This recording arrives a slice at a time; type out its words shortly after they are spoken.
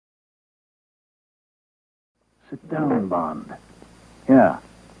Sit down, Bond. Here,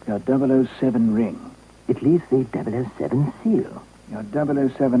 your 007 ring. It leaves the 007 seal. Your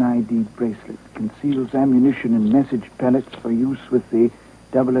 007 ID bracelet conceals ammunition and message pellets for use with the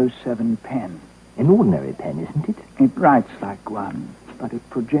 007 pen. An ordinary pen, isn't it? It writes like one, but it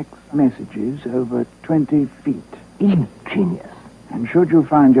projects messages over 20 feet. Ingenious. And should you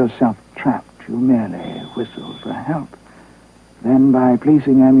find yourself trapped, you merely whistle for help. Then, by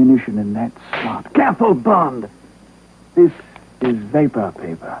placing ammunition in that slot... Careful, Bond! This is vapor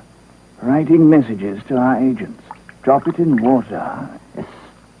paper. Writing messages to our agents. Drop it in water.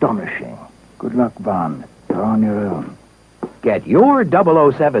 Astonishing. Good luck, Bond. You're on your own. Get your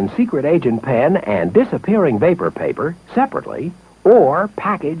 007 secret agent pen and disappearing vapor paper separately or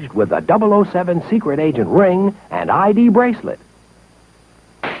packaged with a 007 secret agent ring and ID bracelet.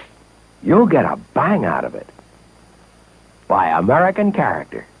 You'll get a bang out of it. By American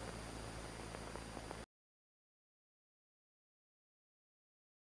Character.